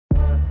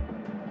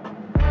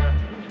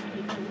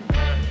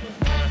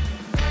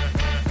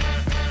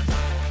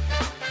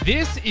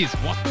This is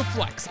What the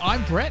Flex.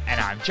 I'm Brett. And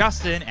I'm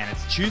Justin, and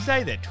it's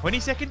Tuesday, the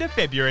 22nd of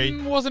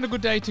February. Wasn't a good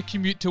day to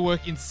commute to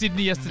work in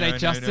Sydney yesterday,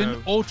 Justin.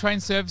 No. All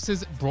train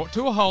services brought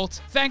to a halt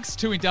thanks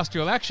to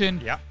industrial action.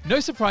 Yep. No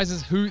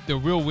surprises who the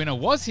real winner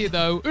was here,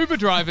 though. Uber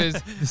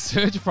drivers. The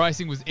surge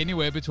pricing was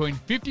anywhere between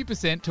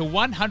 50% to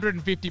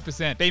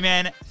 150%.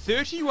 B-Man,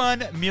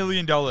 $31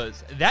 million.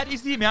 That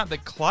is the amount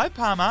that Clive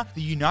Palmer,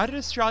 the United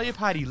Australia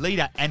Party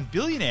leader and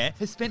billionaire,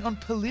 has spent on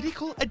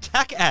political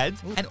attack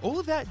ads, and all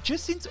of that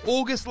just since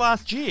August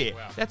last year.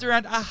 Wow. That's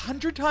around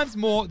 100 times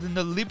more than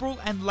the Liberal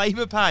and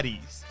Labor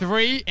parties.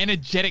 3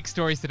 energetic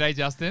stories today,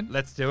 Justin.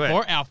 Let's do it.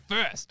 For our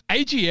first,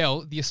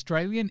 AGL, the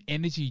Australian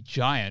energy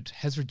giant,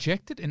 has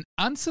rejected an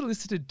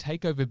unsolicited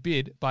takeover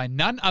bid by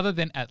none other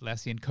than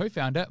Atlassian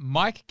co-founder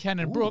Mike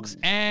Cannon-Brookes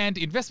and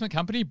investment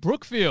company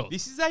Brookfield.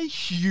 This is a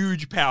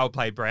huge power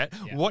play, Brett.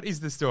 Yeah. What is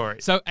the story?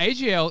 So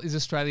AGL is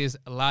Australia's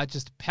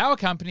largest power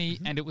company,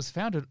 and it was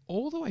founded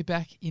all the way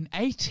back in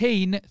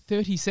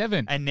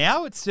 1837. And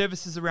now it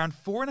services around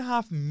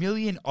 4.5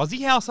 million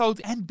Aussie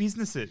households and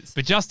businesses.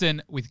 But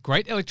Justin, with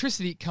great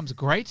electricity comes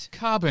great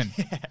carbon.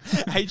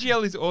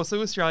 AGL is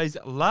also Australia's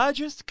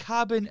largest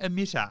carbon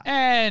emitter.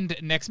 And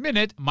next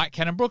minute, Mike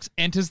Cannon-Brookes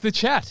enters the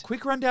chat.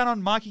 Quick rundown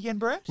on Mike again,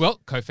 Brett.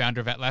 Well, co-founder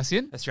of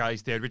Atlassian.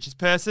 Australia's third richest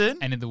person.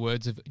 And in the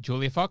words of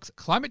Julia Fox,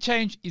 climate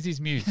change is his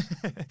muse.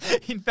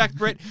 In fact,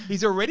 Brett,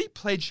 he's already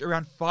pledged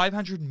around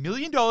 $500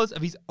 million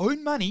of his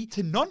own money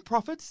to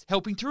non-profits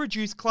helping to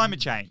reduce climate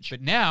change.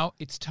 But now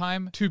it's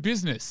time to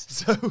business.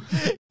 So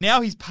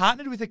now he's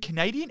partnered with a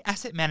Canadian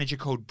asset manager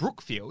called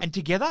Brookfield, and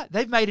together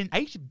they've made an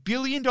 $8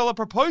 billion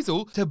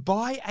proposal to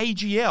buy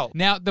AGL.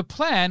 Now, the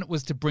plan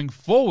was to bring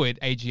forward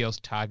AGL's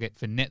target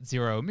for net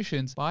zero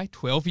emissions by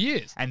 12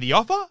 years. And the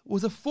offer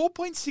was a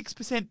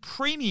 4.6%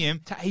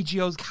 premium to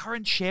AGL's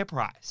current share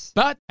price.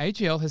 But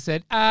AGL has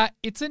said,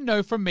 it's a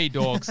no from me,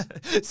 dogs.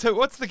 So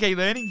what's the key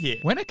learning here?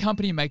 When a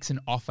company makes an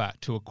offer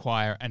to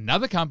acquire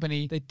another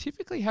company, they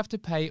typically have to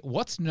pay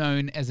what's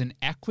known as an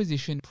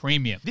acquisition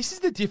premium. This is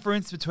the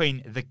difference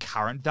between the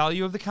current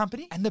value of the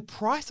company and the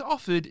price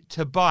offered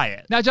to buy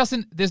it. Now,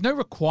 Justin, there's no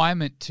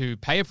requirement to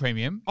pay a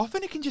premium.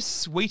 Often it can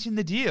just sweeten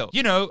the deal.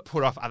 You know,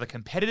 put off other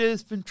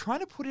competitors from trying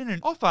to put in an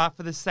offer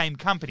for the same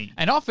company.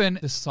 And often,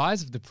 the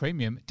size of the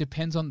premium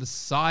depends on the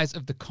size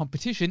of the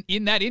competition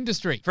in that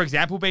industry. For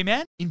example,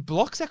 B-Man, in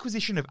Block's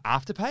acquisition of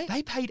Afterpay,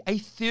 they paid a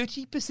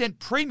 30%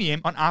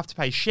 premium on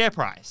Afterpay's share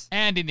price.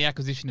 And in the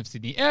acquisition of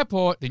Sydney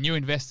Airport, the new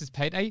investors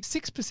paid a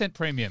 6%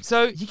 premium.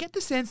 So you get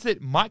the sense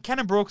that Mike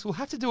Cannon-Brookes will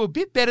have to do a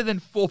bit better than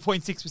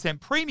 4.6%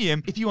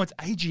 premium if he wants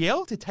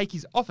AGL to take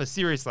his offer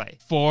seriously.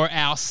 For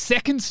our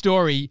second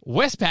story,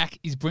 Westpac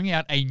is bringing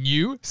out a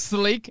new,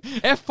 sleek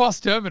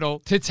EFTPOS terminal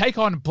to take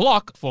on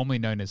Block, formerly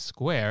known as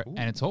Square,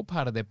 and it's all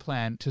part of their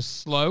plan to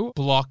slow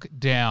Block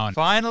down.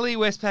 Finally,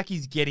 Westpac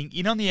is getting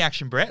in on the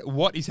action, Brett.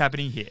 What is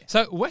happening here?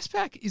 So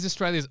Westpac is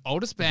Australia's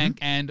oldest bank,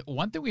 and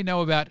one thing we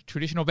know about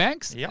traditional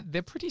banks,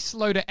 they're pretty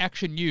slow to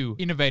action new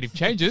innovative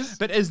changes.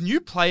 But as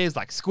new players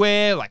like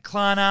Square, like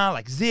Klarna,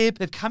 like Zip,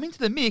 they've come into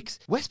the mix,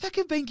 Westpac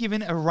have been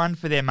given a run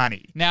for their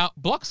money. Now,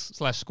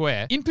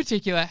 Blocks/Square, in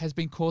particular, has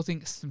been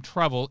causing some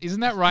trouble. Isn't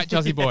that right,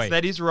 Juzzy boy? Yes,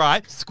 that is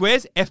right.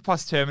 Square's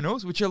EFTPOS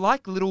terminals, which are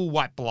like little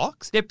white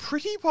blocks, they're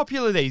pretty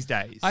popular these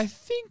days. I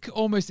think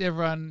almost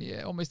everyone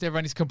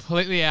is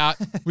completely out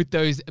with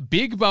those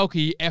big,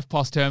 bulky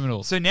EFTPOS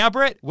terminals. So now,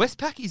 Brett,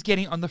 Westpac is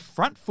getting on the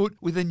front foot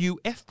with a new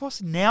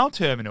EFTPOS Now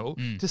terminal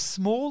to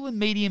small and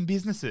medium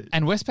businesses.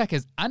 And Westpac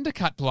has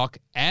undercut Block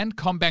and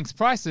CommBank's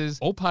prices,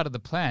 all part of the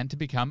plan to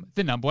become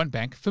the #1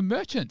 bank for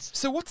merchants.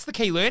 So what's the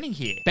key learning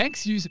here?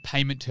 Banks use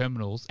payment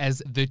terminals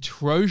as the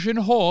Trojan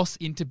horse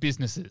into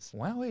businesses.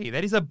 Wowee,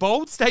 that is a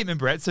bold statement,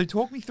 Brett, so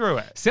talk me through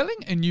it. Selling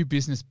a new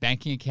business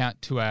banking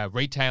account to a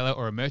retailer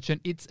or a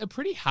merchant, it's a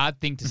pretty hard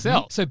thing to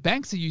sell. So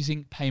banks are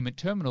using payment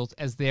terminals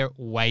as their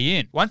way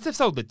in. Once they've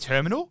sold the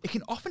terminal, it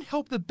can often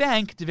help the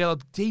bank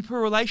develop deeper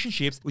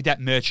relationships with that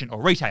merchant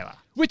or retailer,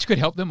 which could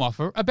help them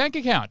offer a bank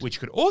account. which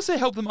could also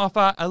help them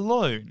offer a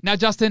loan. Now,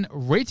 Justin,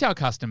 retail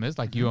customers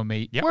like you and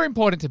me, we're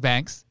important to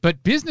banks,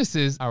 but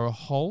businesses are a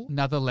whole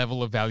nother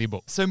level of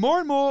valuable. So more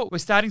and more, we're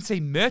starting to see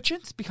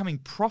merchants becoming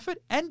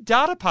profit and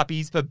data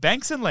puppies for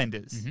banks and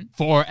lenders.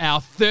 For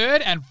our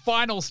third and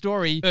final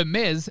story,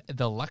 Hermes,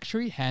 the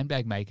luxury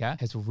handbag maker,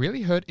 has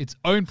really hurt its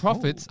own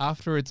profits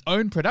after its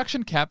own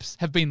production caps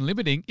have been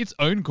limiting its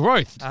own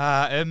growth.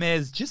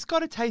 Hermes just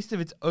got a taste of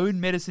its own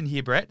medicine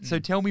here, Brett, so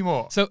tell me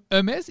more. So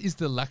Hermes is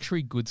the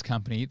luxury goods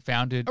company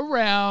founded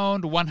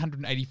around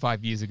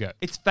 185 years ago.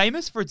 It's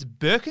famous for its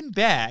Birkin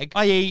bag,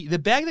 i.e. the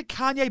bag that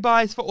Kanye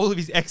buys for all of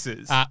his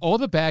exes. Or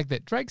the bag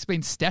that Drake's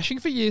been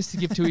stashing for years to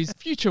give to his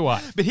future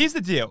wife. But here's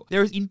the deal.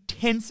 There is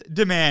intense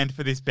demand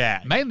for this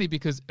bag. Mainly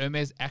because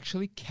Hermes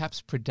actually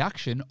caps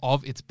production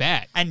of its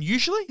bag. And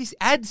usually this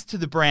adds to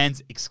the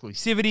brand's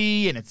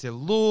exclusivity and its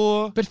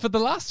allure. But for the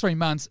last 3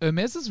 months,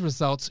 Hermes's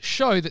results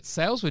show that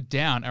sales were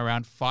down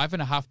around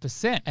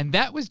 5.5%, and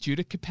that was due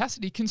to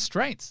capacity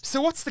constraints. So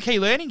what's the key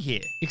learning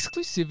here?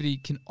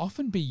 Exclusivity can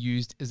often be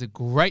used as a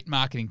great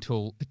marketing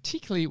tool,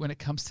 particularly when it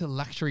comes to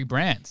luxury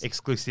brands.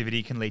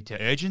 Exclusivity can lead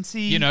to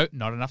urgency. You know,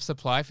 not enough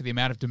supply for the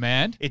amount of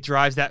demand. It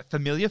drives that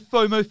familiar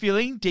FOMO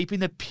feeling deep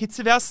in the pits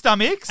of our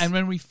stomachs. And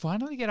when we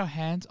finally get our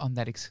hands on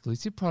that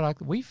exclusive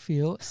product, we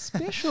feel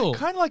special.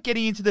 Kind of like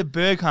getting into the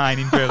Berghain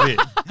in Berlin.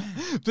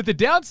 But the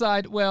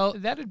downside, well,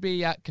 that'd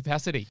be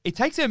capacity. It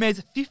takes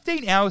Hermes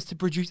 15 hours to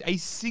produce a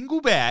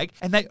single bag,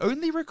 and they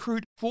only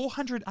recruit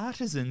 400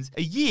 artisans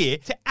a year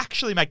to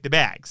actually make the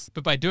bags.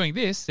 But by doing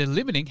this, they're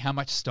limiting how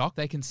much stock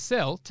they can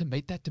sell to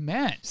meet that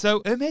demand.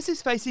 So Hermes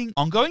is facing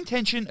ongoing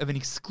tension of an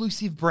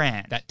exclusive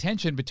brand. That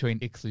tension between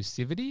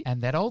exclusivity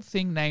and that old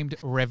thing named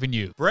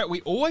revenue. Brett,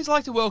 we always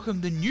like to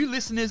welcome the new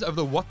listeners of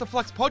the What the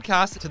Flux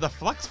podcast to the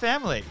Flux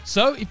family.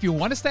 So if you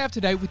want to stay up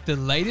to date with the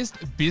latest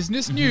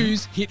business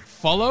news, hit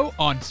follow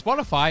on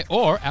Spotify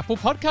or Apple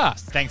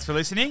Podcasts. Thanks for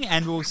listening,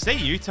 and we'll see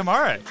you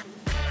tomorrow.